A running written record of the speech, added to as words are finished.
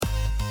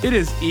It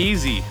is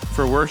easy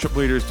for worship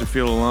leaders to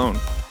feel alone.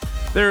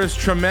 There is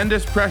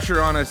tremendous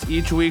pressure on us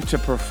each week to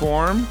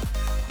perform,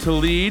 to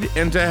lead,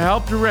 and to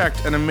help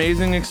direct an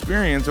amazing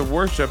experience of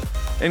worship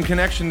and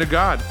connection to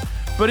God.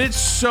 But it's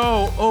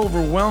so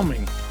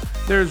overwhelming.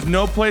 There's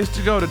no place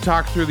to go to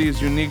talk through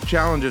these unique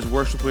challenges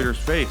worship leaders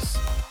face.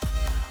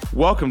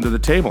 Welcome to the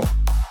table.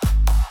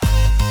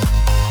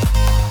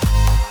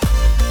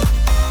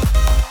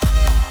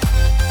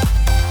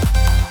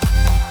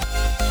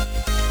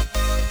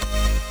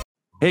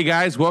 Hey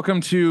guys,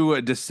 welcome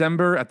to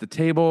December at the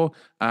table.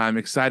 I'm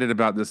excited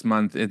about this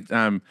month.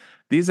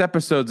 These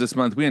episodes this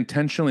month, we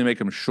intentionally make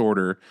them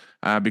shorter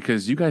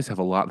because you guys have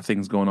a lot of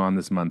things going on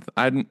this month.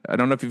 I don't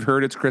know if you've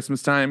heard, it's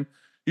Christmas time.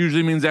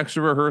 Usually means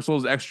extra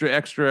rehearsals,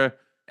 extra.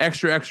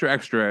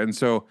 And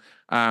so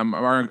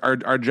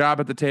our job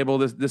at the table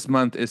this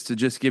month is to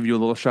just give you a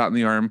little shot in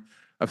the arm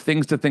of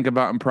things to think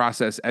about and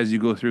process as you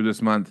go through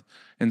this month.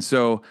 And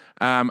so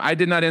I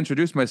did not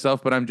introduce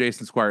myself, but I'm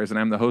Jason Squires, and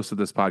I'm the host of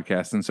this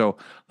podcast. And so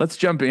let's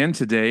jump in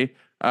today.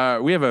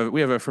 We have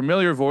a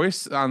familiar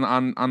voice on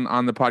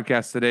the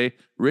podcast today,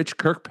 Rich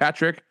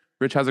Kirkpatrick.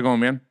 Rich, how's it going,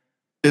 man?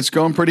 It's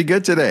going pretty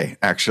good today,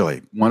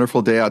 actually.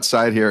 Wonderful day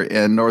outside here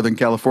in Northern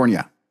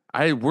California.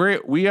 I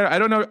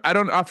don't know. I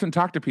don't often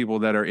talk to people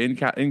that are in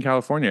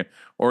California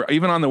or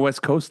even on the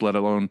West Coast, let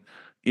alone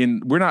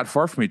we're not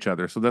far from each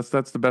other. So that's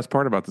the best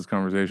part about this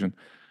conversation.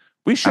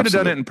 We should have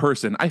done it in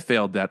person. I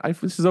failed that.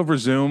 This is over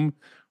Zoom.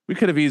 We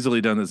could have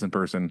easily done this in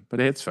person, but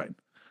hey, it's fine.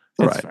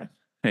 It's fine.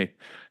 Hey,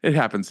 it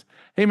happens.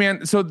 Hey,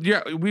 man. So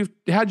yeah, we've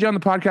had you on the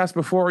podcast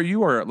before.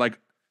 You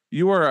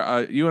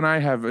and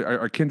I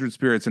are kindred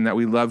spirits in that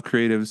we love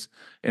creatives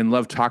and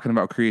love talking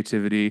about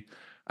creativity.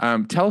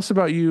 Tell us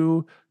about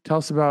you. Tell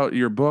us about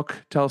your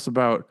book. Tell us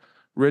about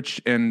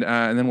Rich, and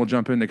then we'll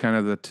jump into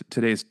kind of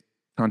today's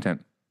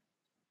content.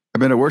 I've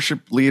been a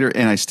worship leader,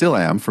 and I still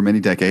am for many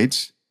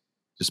decades.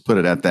 Just put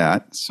it at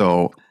that.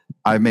 So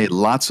I've made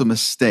lots of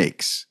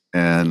mistakes,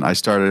 and I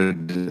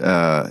started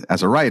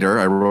as a writer.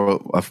 I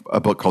wrote a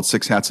book called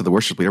 6 Hats of the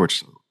Worship Leader,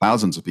 which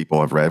thousands of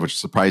people have read, which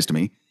surprised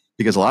me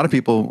because a lot of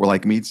people were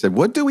like me, said,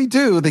 "What do we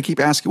do?" They keep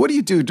asking, "What do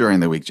you do during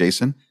the week,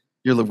 Jason?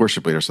 You're the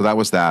worship leader." So that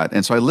was that.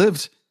 And so I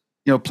lived,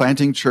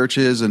 planting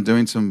churches and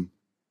doing some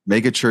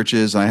mega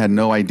churches. I had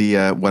no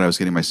idea what I was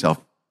getting myself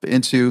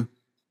into.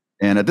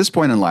 And at this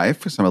point in life,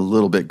 because I'm a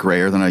little bit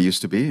grayer than I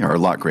used to be, or a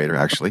lot greater,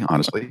 actually,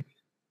 honestly,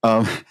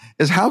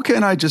 is how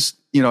can I just,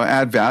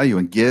 add value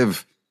and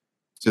give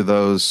to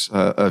those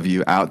of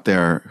you out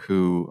there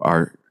who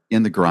are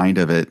in the grind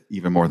of it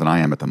even more than I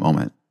am at the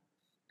moment.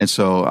 And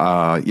so,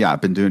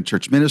 I've been doing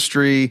church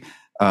ministry.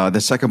 The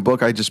second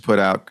book I just put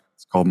out,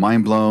 it's called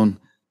Mind Blown.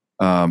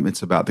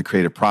 It's about the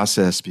creative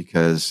process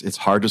because it's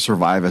hard to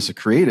survive as a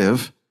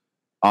creative,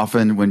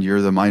 often when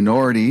you're the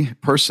minority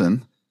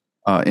person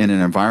in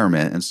an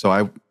environment. And so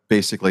I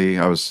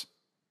was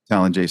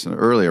telling Jason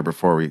earlier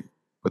before we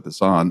put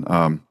this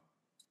on,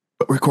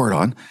 but record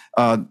on,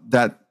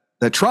 that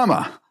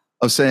trauma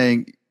of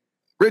saying,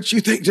 "Rich,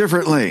 you think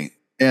differently,"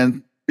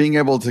 and being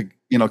able to,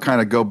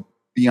 kind of go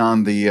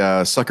beyond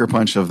the sucker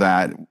punch of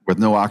that with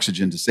no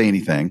oxygen to say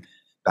anything,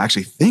 to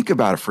actually think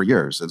about it for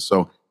years. And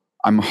so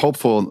I'm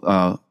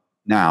hopeful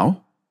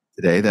now,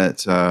 today,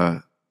 that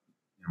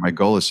my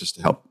goal is just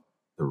to help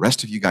the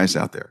rest of you guys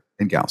out there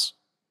and gals.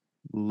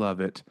 Love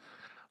it.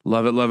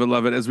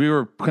 As we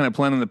were kind of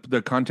planning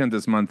the content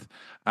this month,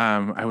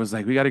 I was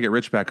like, we got to get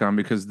Rich back on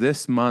because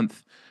this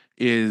month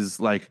is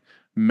like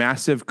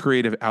massive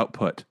creative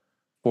output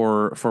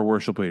for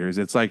worship leaders.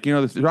 It's like,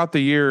 throughout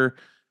the year,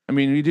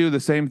 we do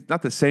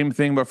not the same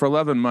thing, but for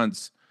 11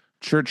 months,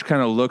 church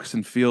kind of looks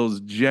and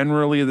feels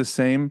generally the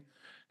same.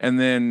 And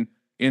then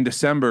in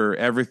December,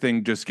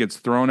 everything just gets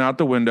thrown out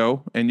the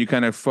window and you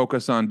kind of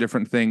focus on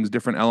different things,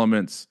 different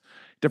elements,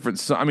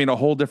 a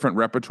whole different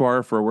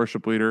repertoire for a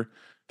worship leader,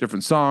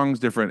 different songs,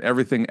 different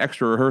everything,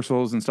 extra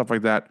rehearsals and stuff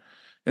like that.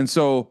 And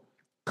so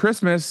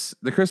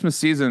the Christmas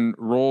season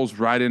rolls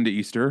right into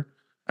Easter.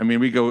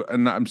 We go,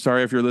 and I'm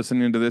sorry if you're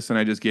listening to this and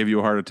I just gave you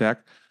a heart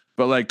attack,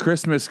 but like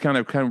Christmas kind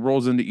of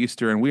rolls into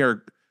Easter and we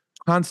are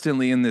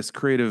constantly in this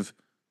creative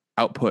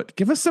output.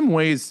 Give us some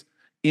ways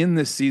in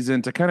this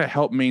season to kind of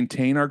help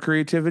maintain our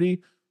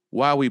creativity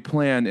while we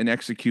plan and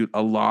execute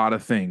a lot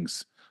of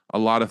things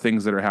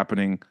that are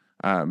happening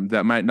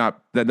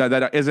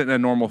that isn't a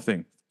normal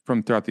thing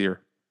from throughout the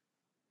year.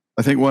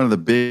 I think one of the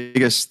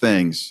biggest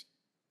things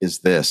is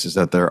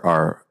that there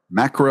are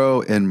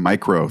macro and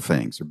micro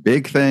things, or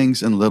big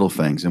things and little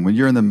things. And when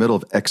you're in the middle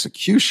of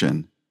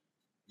execution,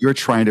 you're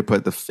trying to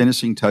put the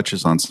finishing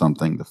touches on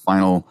something, the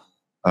final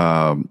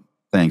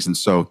things. And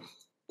so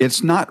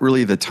it's not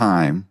really the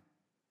time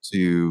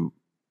to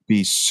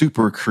be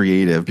super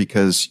creative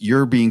because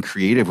you're being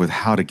creative with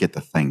how to get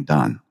the thing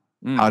done.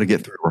 How to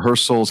get through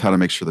rehearsals, how to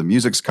make sure the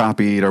music's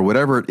copied or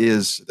whatever it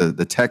is,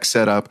 the tech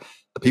set up,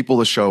 the people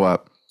to show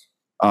up.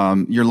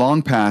 You're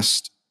long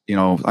past,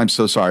 I'm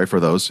so sorry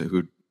for those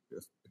who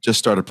just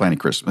started planning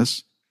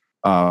Christmas.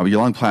 You're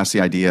long past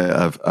the idea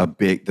of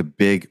the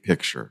big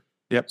picture.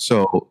 Yep.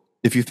 So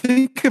if you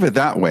think of it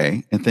that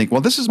way and think,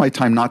 well, this is my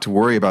time not to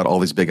worry about all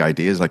these big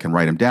ideas. I can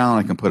write them down.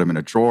 I can put them in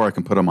a drawer. I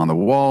can put them on the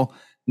wall.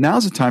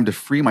 Now's the time to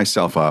free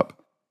myself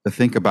up to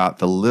think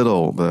about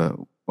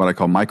what I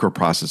call micro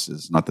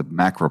processes, not the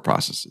macro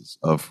processes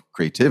of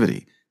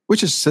creativity,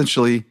 which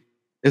essentially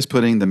is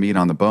putting the meat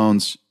on the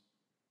bones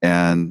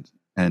and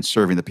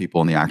serving the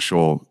people in the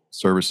actual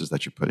services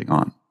that you're putting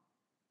on.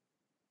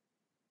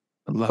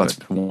 I love That's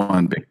it.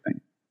 one big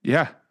thing.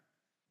 Yeah.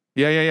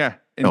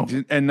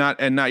 And not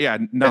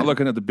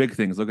looking at the big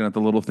things, looking at the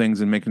little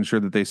things and making sure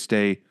that they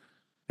stay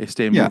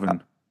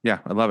moving. Yeah,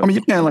 I love it. I mean,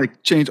 you can't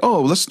like change.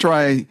 Oh, let's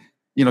try,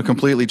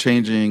 completely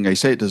changing a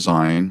site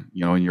design,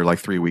 and you're like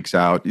 3 weeks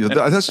out.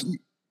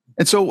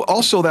 And so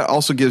also that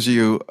also gives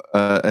you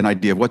an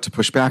idea of what to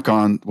push back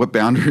on, what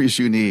boundaries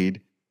you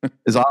need.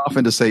 Is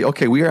often to say,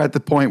 okay, we are at the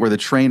point where the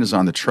train is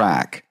on the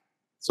track.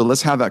 So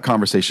let's have that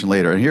conversation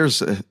later. And here's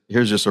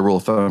just a rule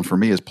of thumb for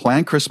me: is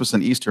plan Christmas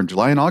and Easter in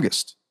July and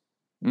August.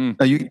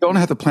 Now, you don't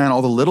have to plan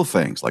all the little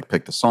things like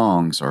pick the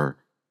songs or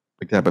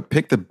like that, but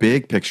pick the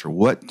big picture.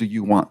 What do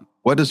you want?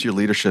 What does your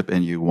leadership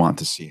and you want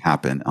to see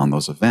happen on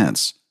those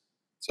events?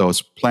 So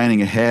it's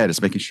planning ahead.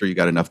 It's making sure you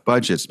got enough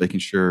budgets, making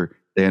sure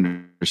they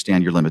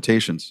understand your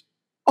limitations,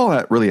 all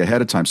that really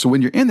ahead of time. So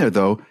when you're in there,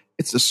 though,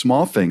 it's the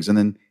small things. And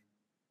then,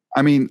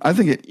 I mean, I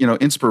think,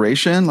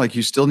 inspiration, like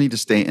you still need to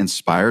stay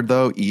inspired,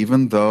 though,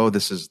 even though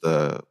this is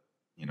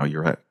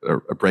you're at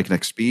a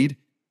breakneck speed.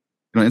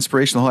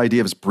 Inspiration, the whole idea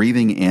of is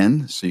breathing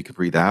in so you can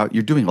breathe out.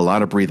 You're doing a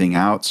lot of breathing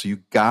out, so you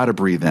got to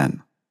breathe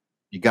in.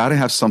 You got to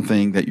have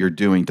something that you're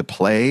doing to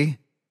play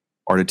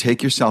or to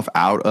take yourself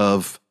out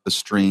of the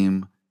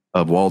stream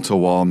of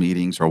wall-to-wall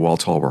meetings or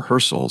wall-to-wall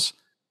rehearsals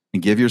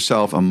and give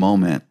yourself a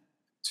moment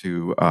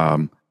to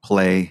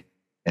play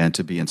and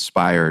to be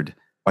inspired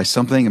by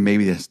something, and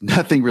maybe it's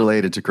nothing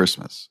related to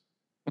Christmas.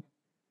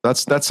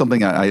 That's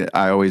something I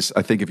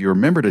think if you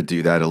remember to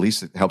do that, at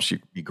least it helps you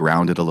be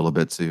grounded a little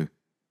bit to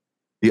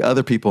the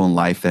other people in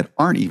life that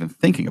aren't even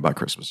thinking about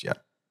Christmas yet.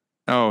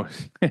 Oh,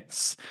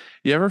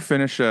 you ever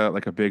finish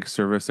like a big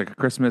service, like a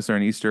Christmas or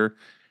an Easter,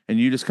 and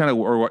you just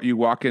or you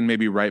walk in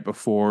maybe right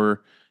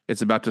before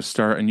it's about to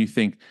start, and you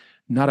think,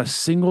 not a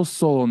single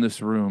soul in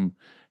this room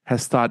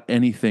has thought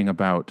anything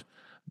about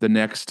the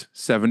next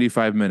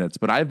 75 minutes,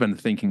 but I've been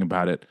thinking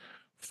about it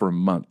for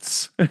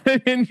months.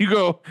 And you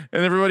go,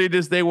 and everybody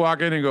they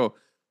walk in and go,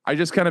 I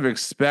just kind of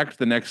expect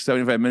the next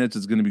 75 minutes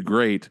is going to be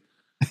great.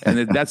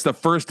 And that's the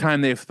first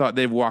time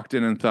they've walked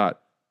in and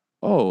thought,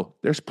 oh,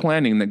 there's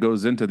planning that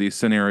goes into these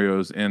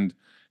scenarios and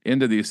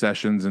into these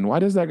sessions. And why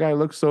does that guy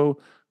look so,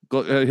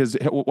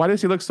 why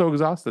does he look so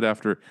exhausted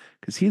after?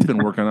 Because he's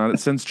been working on it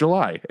since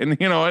July. And,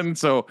 and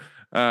so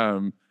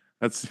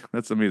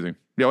that's amazing.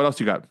 Yeah. What else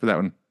you got for that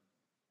one?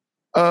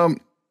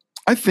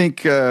 I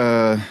think,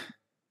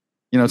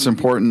 it's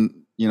important,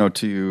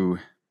 to,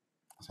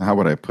 how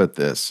would I put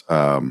this?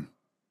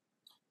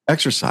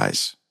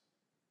 Exercise.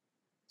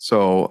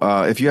 So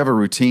if you have a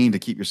routine to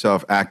keep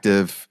yourself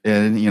active,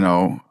 and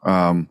now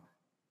I'm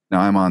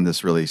on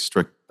this really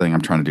strict thing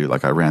I'm trying to do.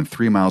 Like I ran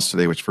 3 miles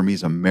today, which for me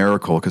is a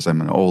miracle because I'm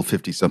an old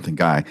 50-something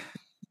guy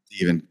to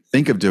even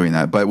think of doing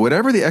that. But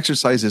whatever the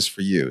exercise is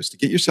for you, is to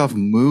get yourself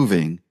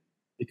moving,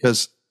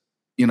 because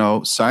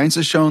science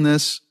has shown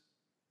this,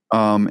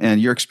 and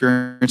your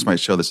experience might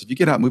show this. If you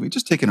get out moving,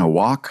 just taking a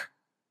walk,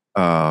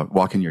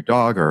 walking your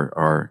dog,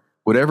 or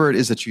whatever it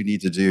is that you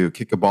need to do,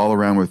 kick a ball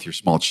around with your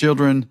small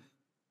children,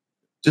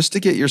 just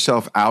to get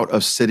yourself out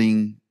of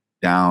sitting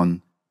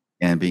down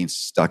and being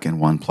stuck in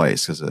one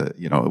place. Because,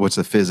 what's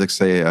the physics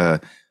say?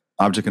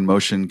 Object in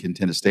motion can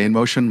tend to stay in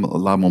motion, a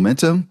lot of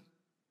momentum.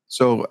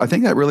 So I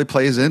think that really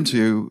plays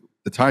into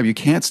the time. You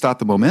can't stop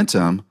the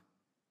momentum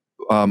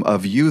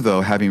of you,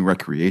 though, having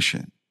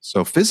recreation.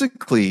 So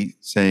physically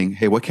saying,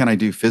 hey, what can I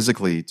do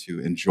physically to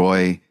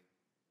enjoy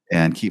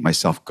and keep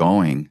myself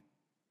going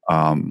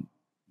when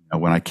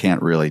I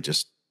can't really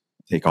just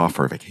take off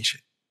for a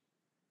vacation?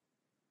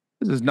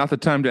 This is not the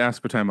time to ask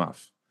for time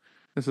off.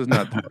 This is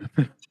not.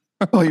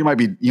 Well, you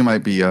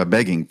might be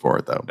begging for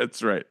it, though.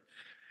 That's right.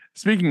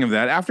 Speaking of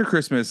that, after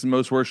Christmas,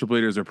 most worship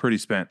leaders are pretty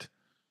spent.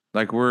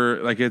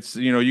 It's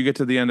you get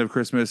to the end of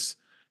Christmas,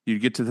 you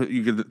get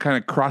kind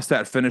of cross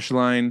that finish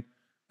line.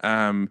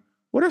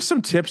 What are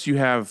some tips you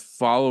have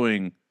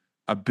following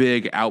a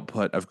big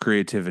output of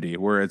creativity,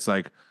 where it's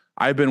like,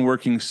 I've been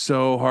working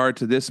so hard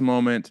to this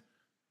moment.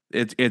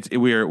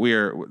 We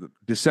are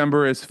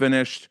December is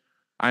finished.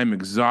 I'm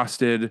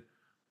exhausted.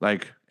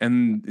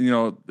 And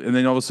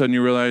then all of a sudden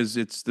you realize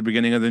it's the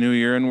beginning of the new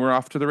year and we're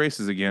off to the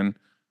races again.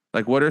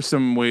 What are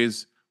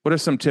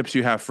some tips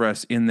you have for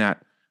us in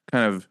that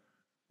kind of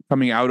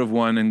coming out of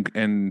one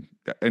and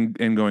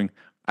going?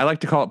 I like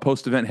to call it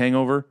post-event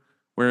hangover,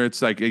 where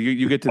it's like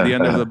you get to the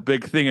end of the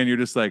big thing and you're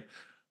just like,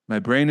 my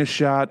brain is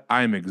shot.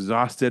 I'm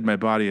exhausted. My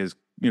body is,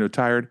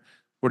 tired.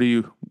 What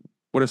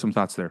are some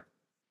thoughts there?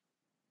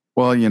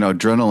 Well,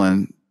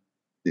 adrenaline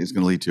is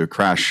going to lead to a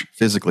crash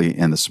physically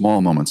in the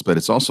small moments, but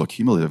it's also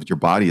cumulative. Your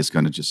body is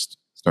going to just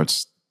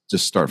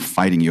start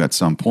fighting you at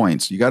some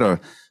point. So you got to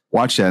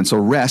watch that. And so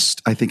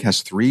rest, I think,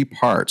 has 3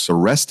 parts. So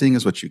resting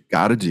is what you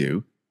got to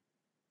do.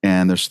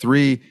 And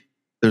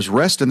there's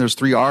rest and there's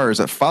 3 R's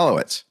that follow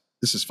it.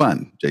 This is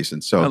fun,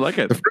 Jason. So I like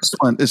it. The first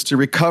one is to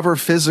recover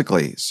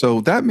physically.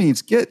 So that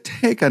means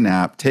take a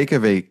nap, take a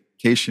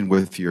vacation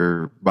with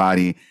your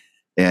body.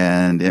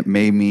 And it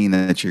may mean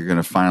that you're going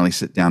to finally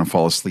sit down and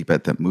fall asleep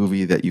at that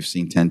movie that you've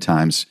seen 10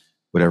 times,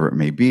 whatever it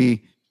may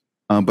be.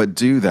 But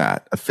do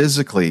that.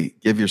 Physically,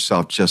 give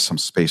yourself just some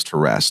space to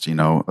rest.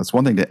 That's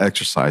one thing to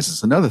exercise.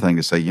 It's another thing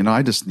to say,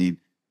 I just need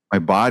my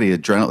body,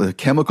 the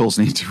chemicals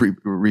need to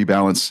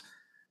rebalance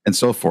and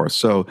so forth.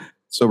 So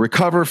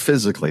recover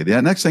physically. The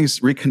next thing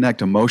is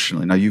reconnect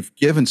emotionally. Now, you've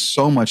given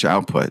so much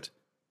output,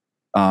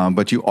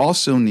 but you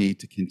also need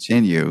to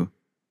continue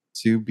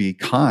to be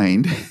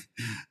kind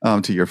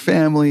to your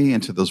family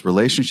and to those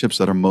relationships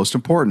that are most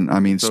important. I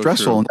mean, so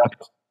stressful enough,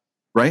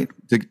 right?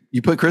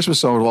 You put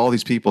Christmas on with all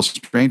these people,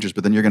 strangers,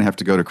 but then you're going to have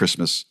to go to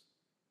Christmas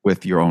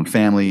with your own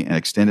family and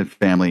extended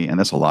family, and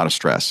that's a lot of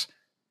stress.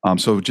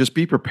 So just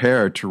be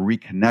prepared to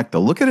reconnect.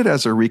 Look at it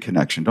as a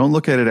reconnection. Don't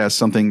look at it as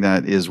something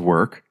that is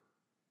work.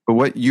 But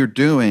what you're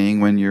doing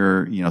when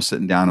you're,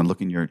 sitting down and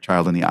looking your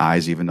child in the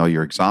eyes, even though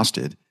you're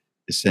exhausted,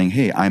 is saying,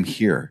 "Hey, I'm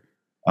here."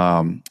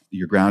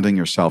 You're grounding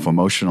yourself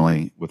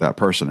emotionally with that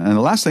person. And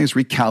the last thing is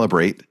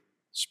recalibrate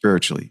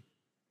spiritually.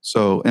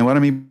 So, and what I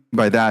mean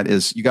by that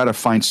is you got to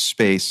find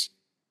space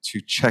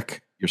to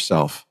check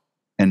yourself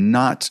and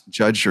not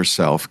judge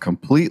yourself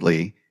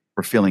completely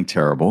for feeling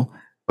terrible,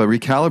 but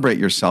recalibrate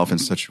yourself in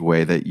such a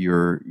way that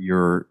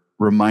you're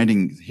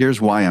reminding,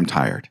 here's why I'm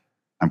tired.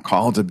 I'm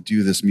called to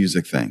do this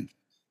music thing,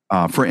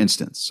 for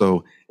instance.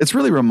 So it's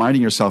really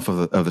reminding yourself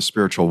of the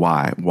spiritual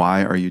why.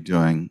 Why are you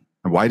doing,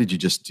 and why did you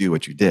just do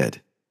what you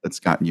did that's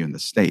gotten you in the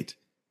state?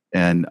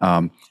 And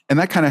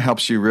that kind of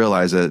helps you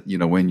realize that,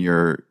 when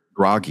you're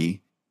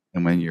groggy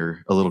and when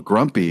you're a little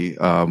grumpy,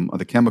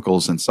 the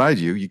chemicals inside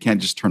you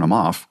can't just turn them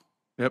off.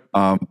 Yep.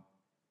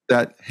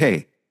 That,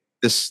 hey,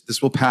 this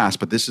will pass,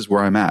 but this is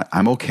where I'm at.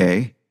 I'm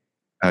okay.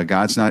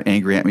 God's not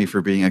angry at me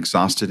for being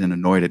exhausted and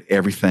annoyed at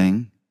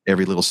everything,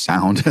 every little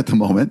sound at the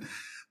moment.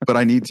 But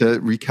I need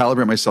to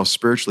recalibrate myself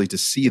spiritually to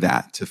see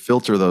that, to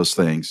filter those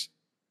things,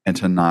 and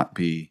to not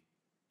be,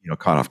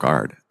 caught off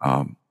guard.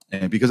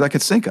 And because that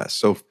could sink us.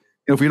 So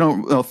if we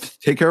don't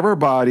take care of our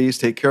bodies,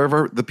 take care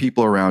of the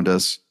people around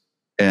us,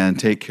 and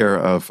take care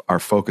of our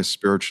focus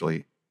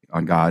spiritually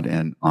on God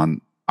and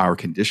on our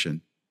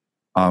condition,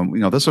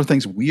 those are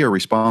things we are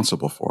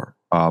responsible for.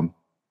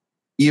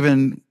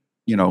 Even,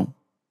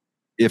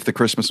 if the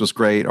Christmas was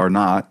great or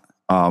not,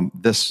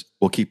 this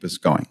will keep us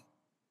going.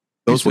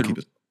 Those will keep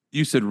us.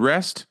 You said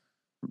rest,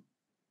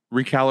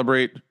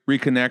 recalibrate,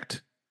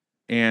 reconnect,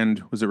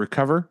 and was it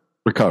recover?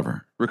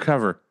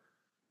 Recover.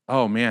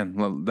 Oh man,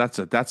 well, that's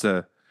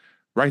a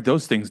write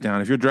those things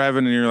down. If you're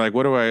driving and you're like,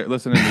 what do I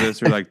listen to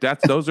this? You're like,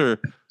 those are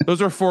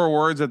 4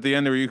 words at the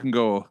end where you can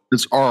go.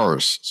 It's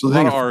R's. So a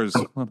lot of R's.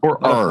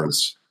 4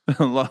 R's.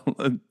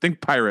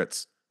 Think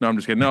pirates. No, I'm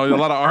just kidding. No, a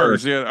lot of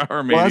R's. Yeah,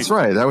 R maybe. Well, that's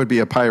right. That would be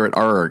a pirate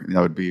R.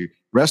 That would be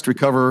rest,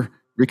 recover,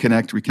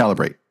 reconnect,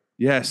 recalibrate.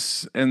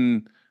 Yes,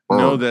 and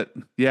know that.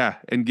 Yeah,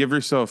 and give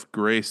yourself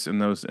grace in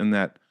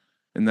that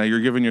you're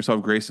giving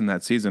yourself grace in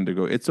that season to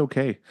go. It's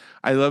okay.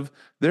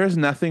 There's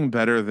nothing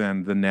better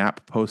than the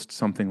nap post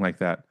something like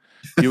that.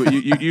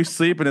 You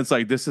sleep and it's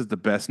like, this is the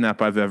best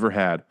nap I've ever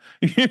had.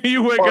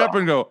 You wake up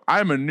and go,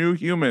 I'm a new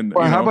human.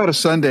 Well, how about a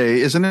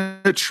Sunday? Isn't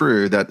it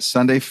true that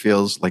Sunday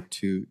feels like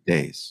 2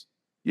 days?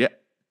 Yeah.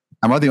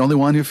 Am I the only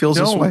one who feels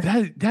this way?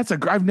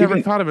 I've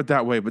never thought of it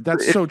that way, but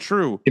that's so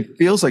true. It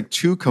feels like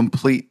 2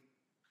 complete,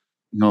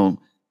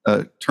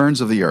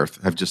 turns of the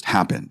earth have just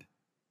happened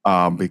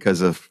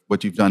because of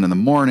what you've done in the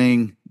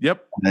morning.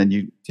 Yep. And then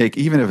you take,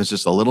 even if it's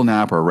just a little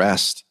nap or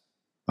rest,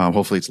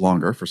 hopefully it's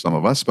longer for some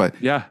of us, but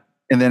yeah.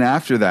 And then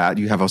after that,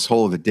 you have a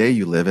whole of the day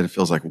you live, and it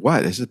feels like,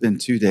 what? Has it been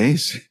 2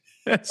 days?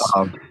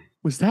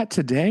 Was that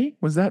today?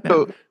 Was that?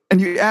 So, and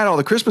you add all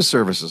the Christmas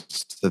services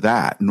to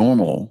that,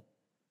 normal.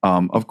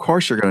 Of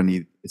course,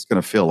 it's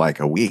going to feel like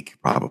a week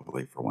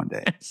probably for one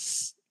day.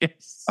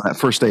 Yes.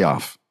 First day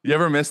off. You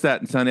ever miss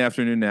that Sunday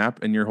afternoon nap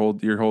and your whole,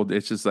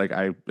 it's just like,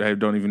 I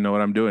don't even know what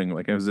I'm doing.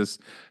 Like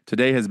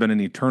today has been an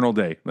eternal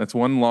day. That's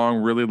one long,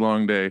 really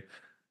long day.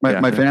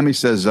 My family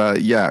says,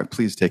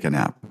 please take a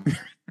nap.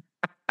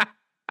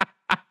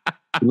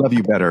 We love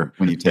you better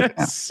when you take a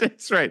nap.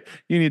 That's right.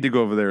 You need to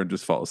go over there and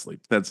just fall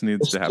asleep. That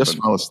needs to happen. Just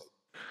fall asleep.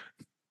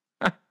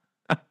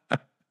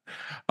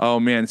 Oh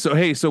man. So,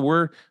 hey,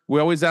 we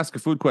always ask a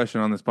food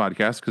question on this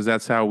podcast because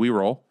that's how we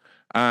roll.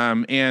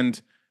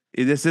 And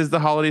this is the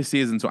holiday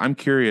season. So I'm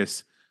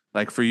curious,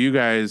 like for you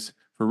guys,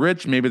 for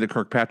Rich, maybe the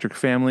Kirkpatrick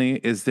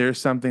family, is there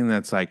something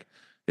that's like,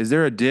 is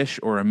there a dish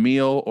or a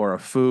meal or a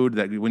food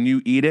that when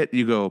you eat it,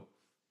 you go,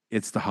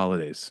 it's the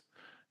holidays.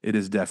 It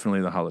is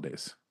definitely the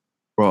holidays.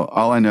 Well,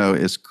 all I know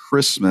is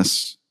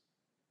Christmas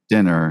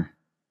dinner,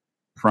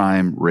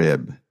 prime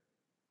rib.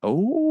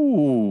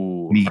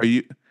 Oh, meat, are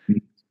you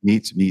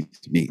meat? Meat.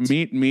 It's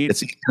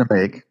easy to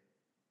make.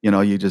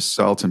 You just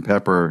salt and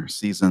pepper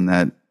season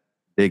that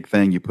big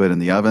thing you put in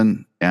the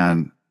oven,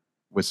 and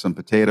with some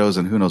potatoes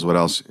and who knows what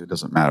else. It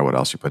doesn't matter what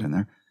else you put in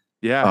there.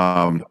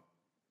 Yeah.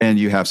 And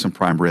you have some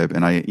prime rib,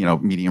 and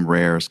medium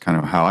rare is kind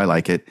of how I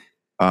like it.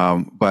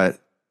 But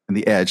and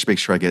the edge, make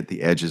sure I get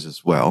the edges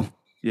as well.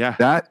 Yeah.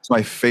 That's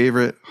my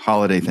favorite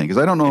holiday thing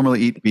because I don't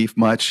normally eat beef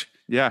much.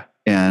 Yeah.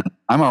 And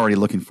I'm already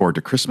looking forward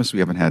to Christmas. We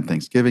haven't had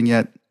Thanksgiving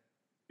yet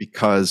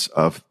because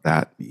of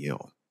that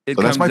meal. It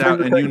So comes that's my out,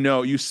 favorite and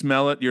thing. you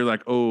smell it. You're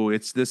like, oh,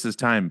 this is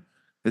time.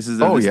 This is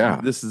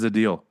Yeah. This is a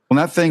deal. When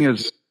that thing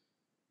is,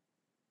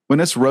 when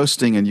it's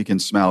roasting and you can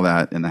smell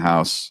that in the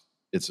house,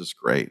 it's just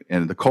great.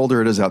 And the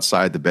colder it is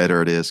outside, the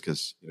better it is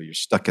because you're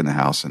stuck in the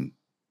house and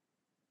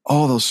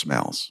all those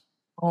smells.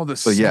 All the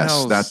So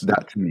smells. yes,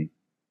 that to me.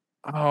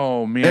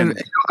 Oh man.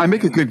 And I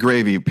make a good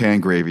gravy, pan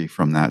gravy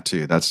from that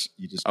too.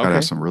 You just gotta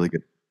have some really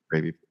good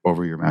gravy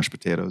over your mashed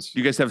potatoes.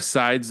 You guys have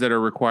sides that are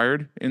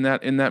required in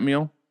that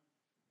meal?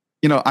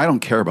 I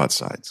don't care about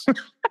sides,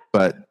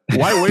 but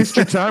why waste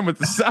your time with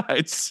the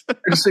sides? I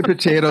just say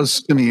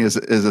potatoes to me is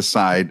a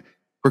side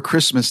for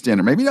Christmas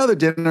dinner. Maybe other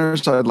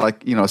dinners I'd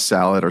like, a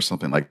salad or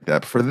something like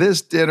that. But for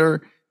this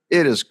dinner,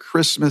 it is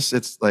Christmas.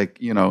 It's like,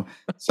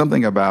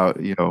 something about,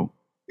 the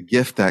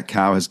gift that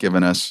cow has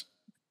given us.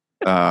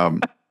 Yeah.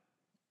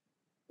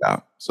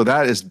 So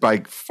that is by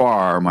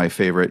far my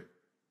favorite.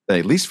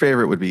 The least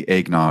favorite would be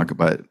eggnog,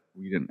 but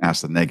we didn't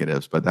ask the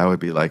negatives, but that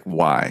would be like,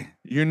 why?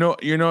 You're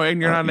not an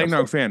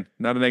eggnog fan.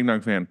 Not an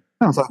eggnog fan.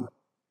 No, it's like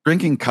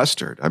drinking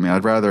custard. I mean, I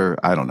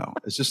don't know.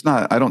 It's just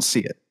not, I don't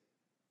see it.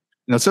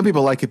 Some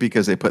people like it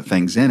because they put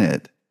things in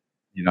it,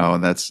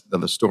 and that's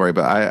the story,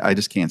 but I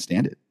just can't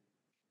stand it.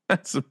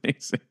 That's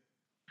amazing.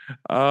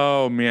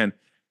 Oh man.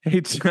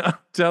 Hey,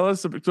 tell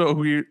us.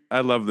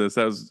 I love this.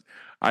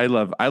 I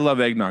love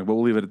eggnog, but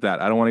we'll leave it at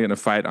that. I don't want to get in a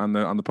fight on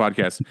the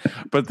podcast,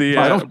 but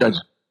I don't judge.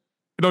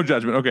 No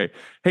judgment. Okay.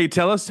 Hey,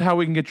 tell us how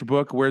we can get your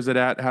book. Where's it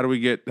at? How do we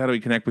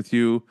connect with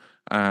you?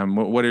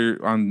 What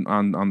are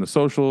on the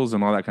socials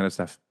and all that kind of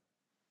stuff?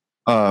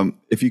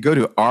 If you go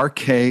to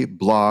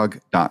rkblog.com,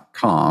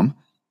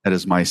 that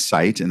is my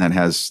site, and that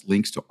has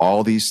links to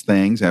all these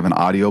things. I have an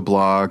audio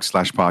blog /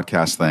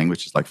 podcast thing,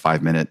 which is like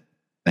 5-minute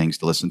things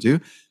to listen to.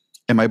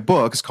 And my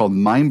book is called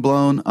Mind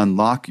Blown,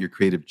 Unlock Your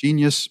Creative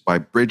Genius by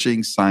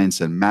Bridging Science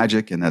and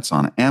Magic. And that's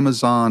on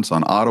Amazon. It's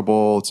on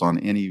Audible. It's on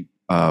any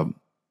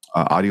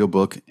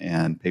audiobook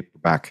and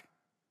paperback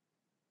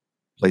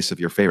place of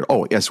your favorite.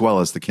 Oh, as well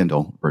as the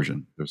Kindle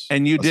version.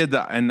 And you did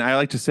that. And I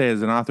like to say,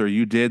 as an author,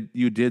 you did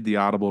the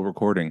Audible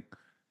recording.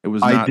 It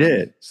was not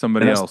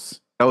somebody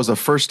else. That was the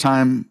first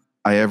time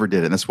I ever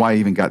did it. And that's why I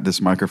even got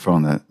this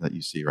microphone that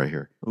you see right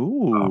here.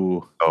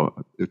 Ooh.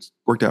 So it's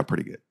worked out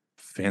pretty good.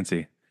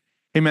 Fancy.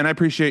 Hey man, I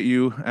appreciate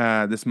you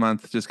this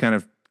month. Just kind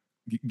of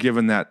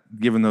giving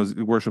those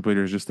worship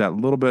leaders just that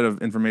little bit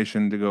of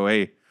information to go,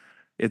 hey,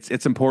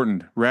 it's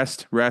important.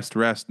 Rest.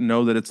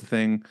 Know that it's a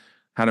thing.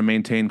 How to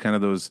maintain kind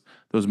of those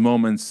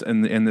moments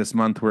in this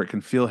month where it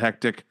can feel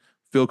hectic,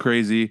 feel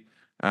crazy,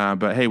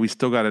 but hey, we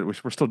still got it.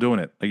 We're still doing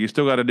it. Like you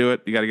still got to do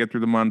it. You got to get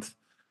through the month,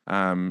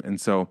 and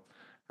so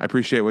I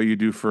appreciate what you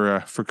do for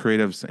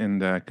creatives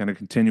and kind of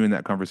continuing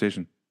that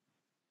conversation.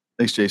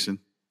 Thanks, Jason.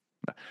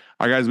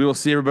 All right, guys, we will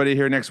see everybody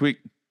here next week.